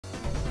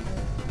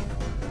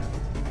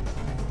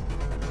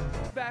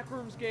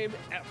Backrooms game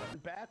ever.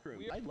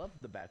 Backrooms. I love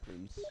the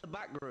Backrooms.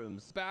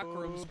 Backrooms.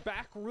 Backrooms.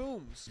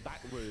 Backrooms.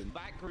 Backrooms.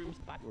 Backrooms.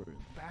 Backrooms.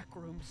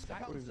 Backrooms.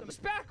 Backrooms.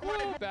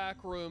 Backrooms.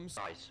 Backrooms.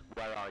 Guys,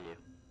 where are you?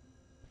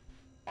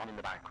 I'm in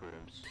the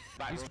backrooms.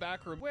 He's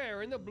backroom.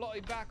 Where? In the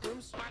bloody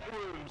backrooms?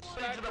 Backrooms.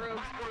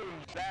 Backrooms.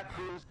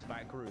 Backrooms.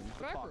 Backrooms.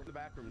 Backrooms. The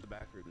Backrooms. The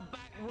Backrooms.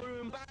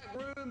 Backroom.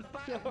 Backrooms.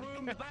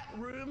 Backrooms.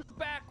 Backrooms.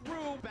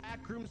 Backroom.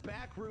 Backrooms.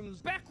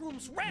 Backrooms.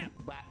 Backrooms. Ramp.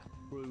 Backrooms.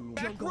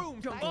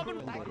 Backrooms.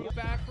 Backrooms.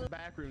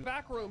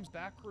 Backrooms.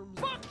 Backrooms.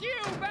 Fuck you.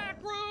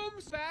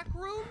 Backrooms.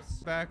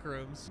 Backrooms.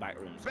 Backrooms.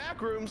 Backrooms.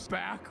 Backrooms. Backrooms.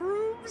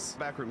 Backrooms. Backrooms.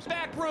 Backrooms. Backrooms.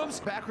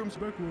 Backrooms.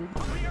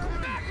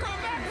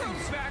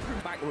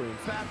 Backrooms. Backrooms.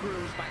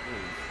 Backrooms.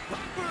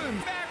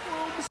 Backrooms.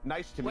 Backrooms.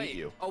 Nice to meet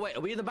you. Oh wait, are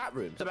we in the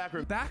backrooms? The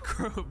Backrooms.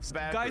 Backrooms.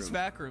 Guys,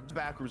 backrooms.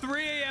 Backrooms.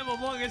 3 a.m.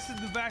 Among Us in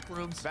the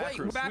backrooms.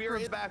 Backrooms. Wait, We're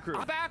in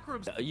Backrooms.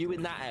 Backrooms. Are you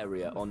in that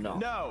area or not?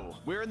 No,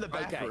 we're in the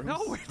Backrooms.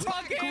 No, we're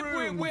talking.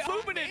 We're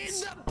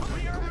luminance.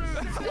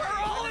 We're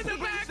all in the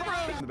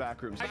backrooms. In the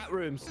Backrooms.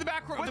 Backrooms. The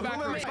backrooms. The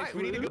backrooms.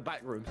 We need to go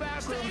backrooms.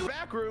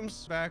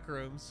 Backrooms.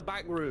 Backrooms.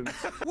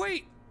 Backrooms.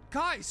 Wait,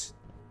 guys,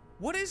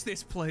 what is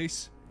this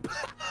place?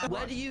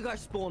 Where do you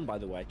guys spawn, by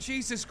the way?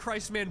 Jesus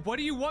Christ, man, what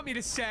do you want me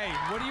to say?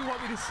 What do you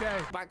want me to say?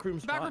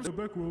 Backrooms. Backrooms.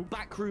 Backrooms.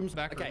 Backrooms.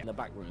 Backrooms. Okay, in the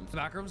backrooms.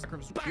 Backrooms.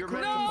 Backrooms.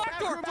 Backrooms. No, Backrooms.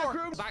 door.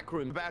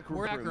 Backrooms.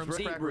 Backrooms.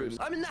 Deep rooms.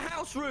 I'm in the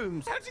house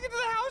rooms. How'd you get to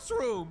the house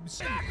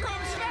rooms?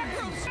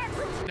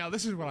 Backrooms. Now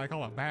this is what I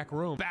call a back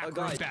room.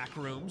 guys.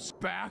 Backrooms.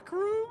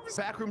 Backrooms.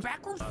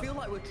 Backrooms. I feel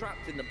like we're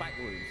trapped in the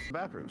backrooms.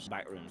 Backrooms.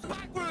 Backrooms.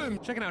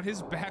 Backrooms. Checking out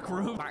his back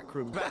room.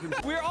 Backrooms.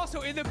 We're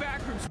also in the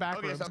backrooms.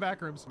 Okay,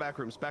 Backrooms. so- Backrooms.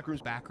 Backrooms.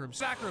 Backrooms. Backrooms.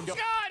 Backrooms.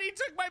 God, he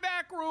took my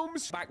back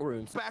rooms.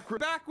 Backrooms. Backrooms.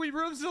 Back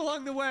rooms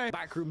along the way.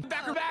 Backrooms.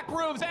 Back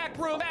rooms. Back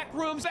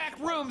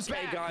rooms.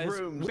 Hey guys.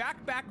 Backrooms.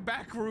 Back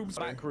rooms.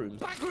 Backrooms.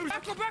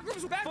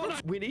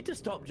 Backrooms. We need to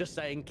stop just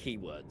saying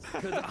keywords.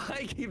 Because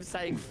I keep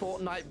saying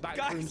Fortnite,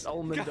 Backrooms,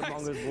 Almond,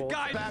 Among Us Wall.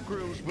 Guys,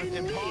 Backrooms with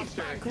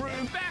imposter.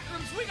 Backrooms.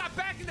 We got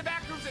back in the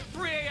backrooms at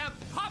 3 a.m.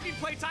 Hobby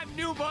playtime,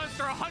 new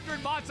monster,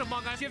 100 mods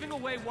Among Us, giving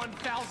away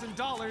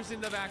 $1,000 in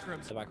the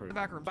backrooms. The backrooms. The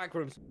backrooms.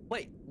 Backrooms.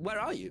 Wait, where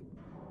are you?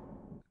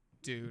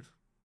 Dude.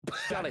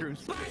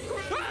 Backrooms.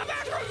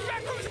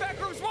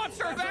 Backrooms,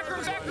 monster,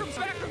 backrooms,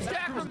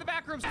 the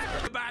backrooms.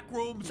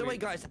 So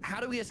wait guys, how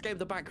do we escape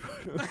the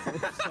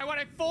backrooms? I want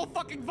a full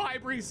fucking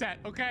vibe reset,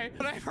 okay?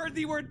 But I've heard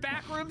the word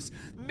backrooms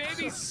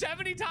maybe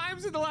 70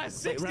 times in the last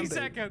 60 Ranboo.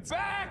 seconds.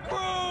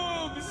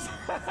 Backrooms!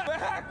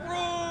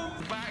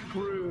 Backrooms!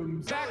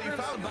 Backrooms.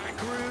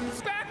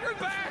 Backrooms.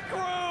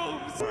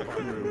 Backrooms!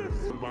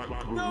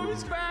 No,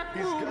 it's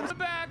backrooms.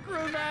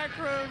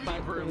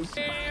 Backrooms.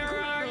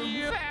 Where are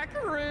you?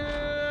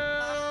 Backrooms.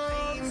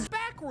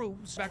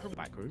 Backrooms.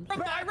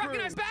 I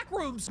recognize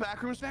backrooms.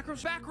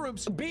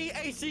 Backrooms.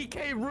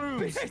 B-A-C-K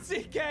rooms.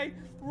 B-A-C-K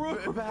room.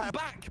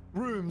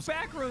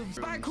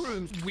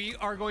 Backrooms. We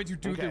are going to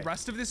do the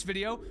rest of this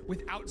video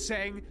without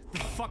saying the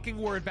fucking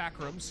word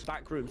backrooms.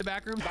 Backrooms. The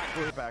backrooms.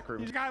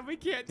 Backrooms. God, we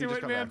can't do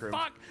it, man.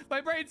 Fuck. My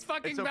brain's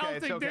fucking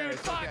melting, dude.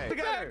 Fuck.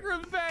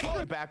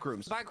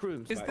 Backrooms.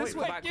 Backrooms. Is this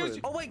way? Backrooms.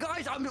 Oh wait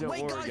guys, we're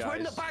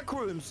in the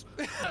backrooms.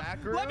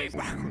 Backrooms. Let me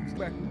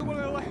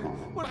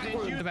backrooms. What are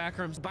you? The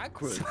backrooms.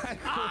 Backrooms.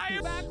 I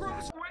am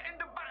backrooms. We're in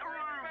the back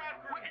room.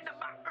 We're in the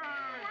back room.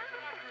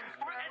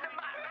 We're in the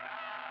back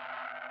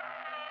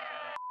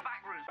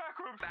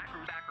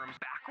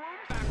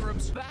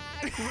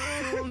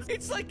Backrooms.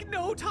 It's like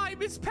no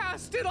time has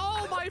passed at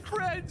all, my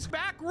friends.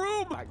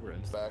 Backrooms.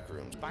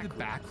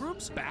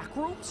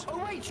 Backrooms.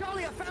 Oh wait,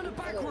 Charlie, I found a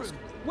backroom.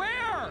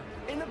 Where?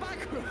 In the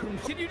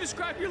backrooms. Can you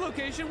describe your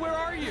location? Where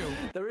are you?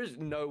 There is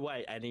no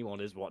way anyone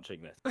is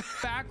watching this.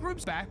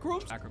 Backrooms.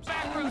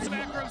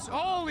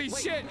 Holy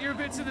shit, your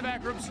bit's in the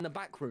backrooms. In the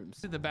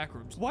backrooms. In the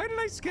backrooms. Why did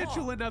I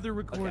schedule another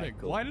recording?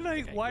 cool. Why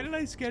did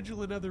I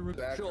schedule another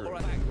recording? Sure, all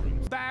right.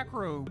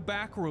 Backrooms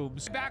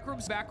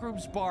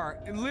bar.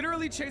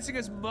 Literally chasing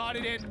us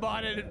modded backrooms.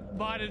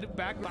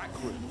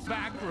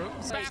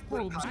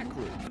 Backroom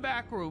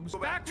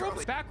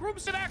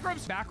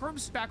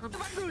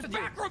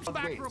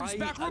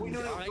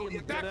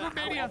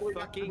mania.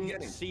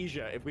 Fucking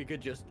seizure. If we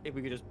could just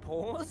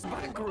pause.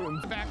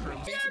 Backrooms.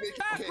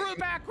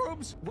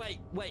 Backrooms.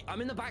 Wait,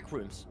 I'm in the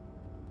backrooms.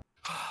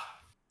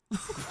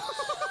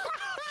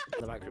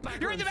 The backroom.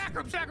 You're in the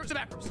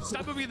backrooms.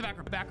 Stop moving in the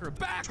backroom. Backrooms.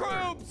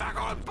 Backrooms.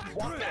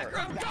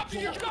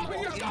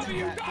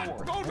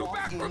 Go to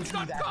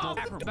backrooms.com.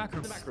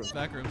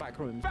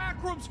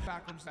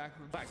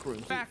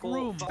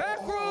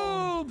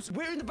 Backrooms.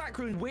 We're in the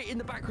backrooms.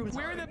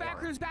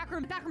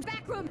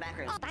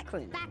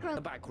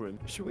 The backroom.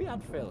 Should we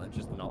add Phil and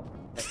just not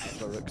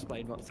ever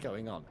explain what's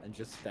going on and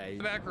just stay?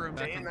 Backrooms.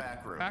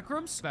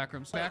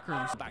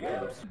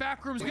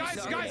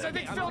 Guys, I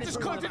think Phil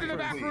just clicked into the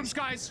backrooms,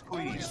 guys.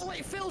 Please.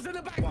 Wait, Phil's in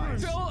the back room.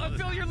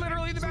 Phil, you're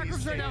literally in the back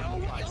rooms right now. Oh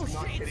not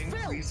shit, kidding. it's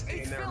Phil. Please stay in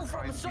It's there Phil and try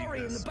from and beat Sorry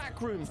in the this.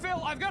 back room.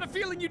 Phil, I've got a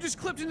feeling you just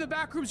clipped in the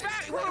back rooms.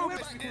 Back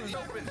rooms. It's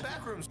open.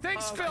 Backrooms.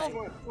 Thanks,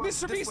 Phil.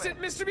 Mr.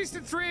 Beast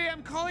at 3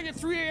 a.m. calling at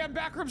 3 a.m.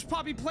 Backrooms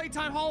Poppy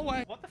Playtime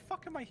Hallway. What the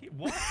fuck am I here?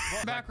 What?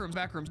 Backrooms.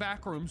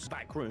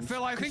 Backrooms.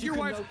 Phil, I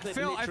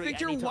think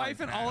your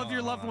wife and all of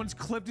your loved ones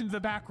clipped into the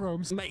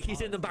backrooms. Mate,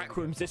 he's in the back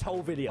rooms this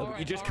whole video, but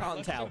you just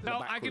can't tell.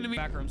 No, I can be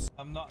backrooms.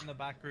 I'm not in the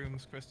back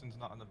rooms. Kristen's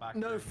not in the back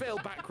No, rooms. Phil,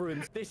 back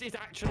rooms. This is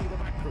actually the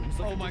back rooms.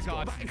 Oh my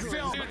god.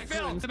 Phil,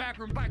 the back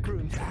room.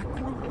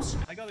 Backrooms.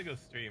 I gotta go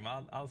stream.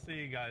 I'll see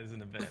you guys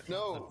in a bit.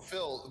 No,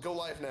 Phil, go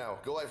live now.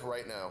 Go live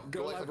right now.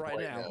 Go live right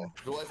now.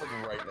 Go live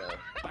right now.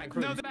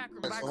 Backrooms. No, the back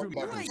room.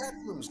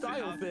 Backrooms.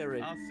 Style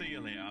theory. I'll see you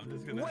later. I'm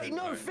just gonna. Wait,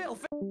 no, Phil.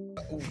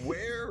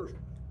 Where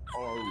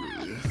are we?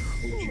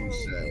 Would you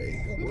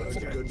say? What's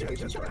the good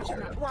places right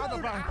here?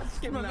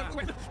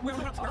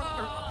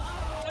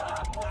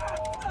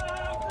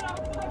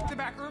 The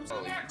back rooms.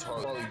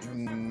 Charlie, do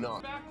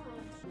not.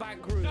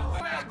 Backrooms.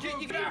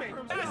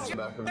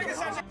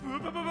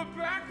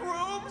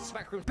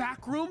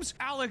 Backrooms.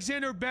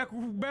 Alexander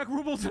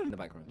Backroobleton. The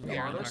backrooms.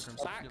 Yeah, in the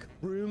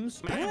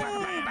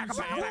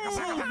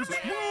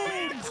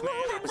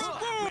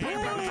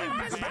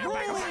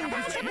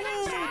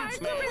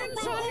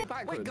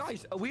backrooms. Wait,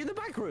 guys, are we in the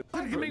back room?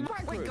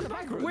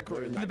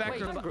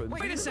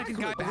 Wait a second,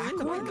 guys.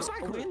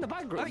 We're in the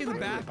back room. In the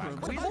back room.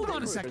 Hold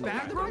on a second.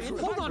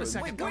 Hold on a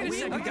second. Wait a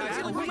second,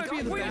 guys. We might be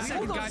in the back.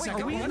 Hold on a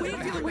second.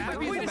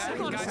 Wait a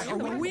second, guys. Are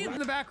we in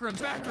the back rooms?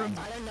 Back rooms.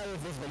 I don't know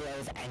if this video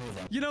is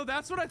anything. You know,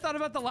 that's what I thought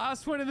about the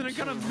last one, and then it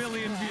got a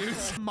million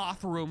views.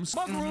 Moth rooms.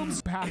 Mug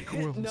rooms. Back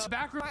rooms.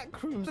 Back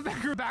rooms. The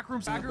back rooms. Back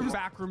rooms. Back rooms.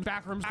 Back rooms.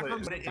 Back rooms. Back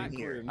rooms. Put it in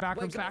here. Back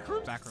rooms. Back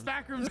rooms. Back rooms.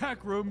 Back rooms.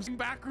 Back rooms.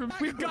 Back rooms.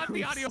 We've got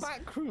the audio.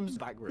 Backrooms.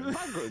 Backrooms.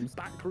 Backrooms.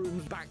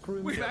 Backrooms. Backrooms. Back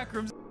rooms.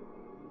 Backrooms.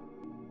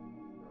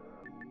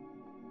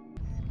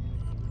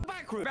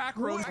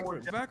 Back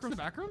rooms. Back rooms.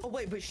 Back rooms. Oh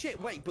wait, but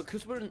shit, wait,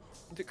 because we're in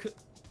the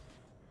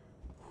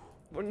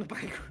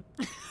back room.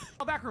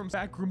 Oh, back rooms.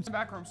 Back rooms.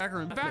 Back rooms. Back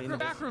rooms. Back rooms.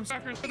 Back rooms.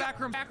 Back rooms. Back rooms. Back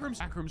rooms.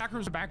 Back rooms. Back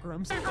rooms. Back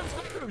rooms. Back rooms.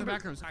 The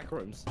back rooms. Back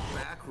rooms. Backrooms.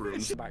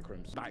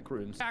 Back rooms. Back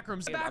rooms. Back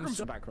rooms. Yeah, Back I'm rooms.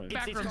 so back rooms.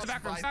 Back rooms.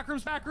 Back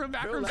rooms. Back rooms.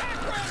 Back rooms. Back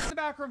rooms. The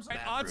back rooms.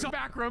 Odds on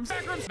back rooms.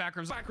 Back rooms. Back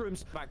rooms. Back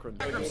rooms. Back rooms.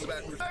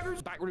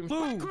 Backrooms. Back rooms.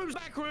 Blue. Back rooms.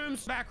 Back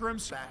rooms. Back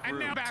rooms. And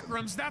now back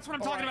rooms. That's what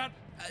I'm talking about.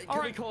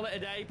 Can we call it a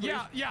day, please?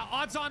 Yeah.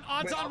 Odds on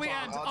we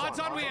end. Odds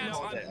on we end.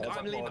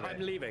 I'm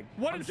leaving.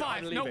 1 and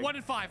 5. No, 1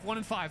 and 5. 1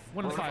 and 5.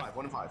 1 and 5.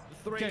 1 and 5.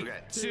 3, Okay.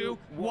 2,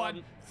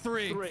 1,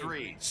 3.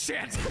 3.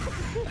 Shit.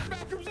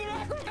 Backrooms.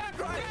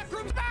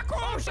 Backrooms.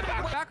 Backrooms.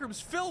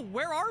 Backrooms. Phil,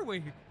 where are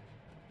we?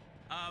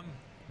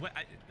 Wait,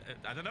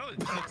 I don't know. It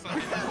looks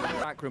like.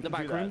 Back room. The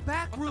back room.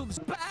 Backrooms.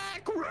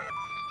 Back room.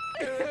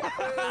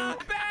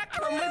 Back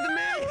Come with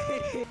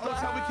me.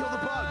 That's how we kill the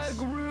bugs.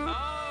 Back room. Oh.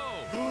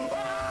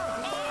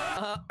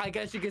 I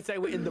guess you could say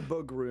we're in the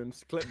bug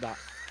rooms. Clip that.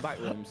 Back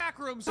rooms.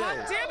 Backrooms.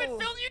 God damn it, Phil!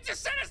 You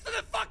just sent us to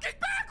the fucking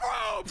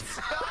backrooms.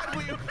 God,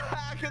 we are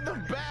back in the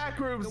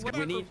backrooms.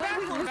 We need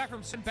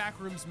Backrooms and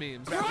backrooms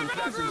memes.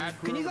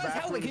 Can you guys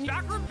help me? Can you?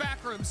 Backrooms.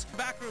 Backrooms.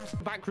 Backrooms.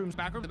 Backrooms.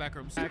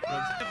 Backrooms. The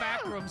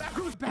backrooms.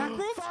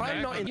 Backrooms.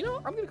 I'm not in. You know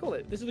what? I'm gonna call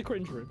it. This is the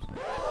cringe rooms.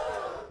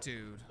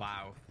 Dude.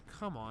 Wow.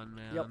 Come on,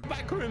 man. Yep.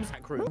 Backrooms.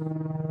 Backroom.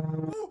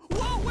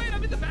 Whoa, wait,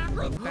 I'm in the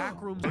backrooms.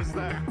 Backrooms.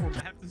 I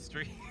have to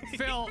stream.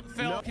 Phil,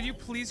 can you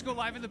please go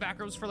live in the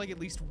backrooms for like at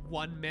least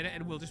 1 minute,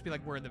 and we'll just be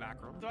like, we're in the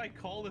backroom. How do I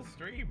call the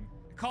stream?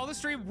 Call the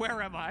stream.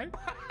 Where am I?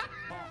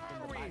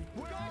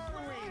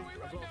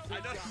 I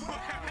don't know.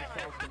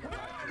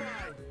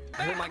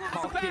 I think my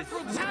cock is.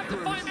 Backrooms. Have to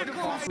find the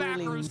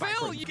backrooms.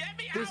 Phil, you get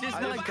me out. This is I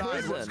my just died.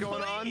 cousin. What's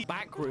going on?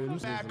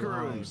 Backrooms.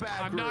 Backrooms.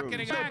 I'm not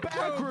getting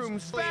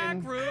Backrooms. backrooms.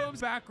 Backrooms.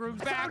 Backrooms.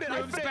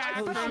 Backrooms. Backrooms.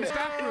 Backrooms.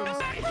 Backrooms.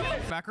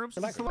 Backrooms. Backrooms.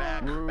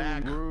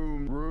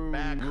 Backrooms.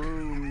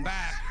 Backrooms.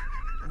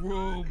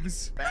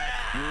 Backrooms.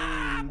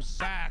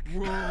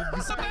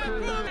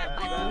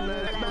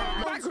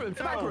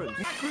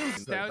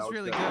 That was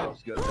really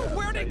good.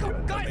 Where'd it go?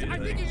 Guys, I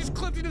think he just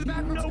clipped into the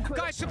backrooms.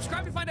 Guys,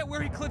 subscribe to find out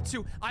where he clipped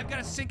to. I've got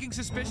a sinking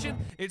suspicion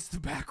it's the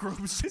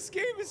backrooms. This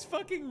game is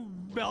fucking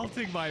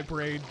melting my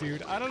brain,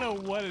 dude. I don't know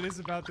what it is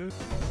about this.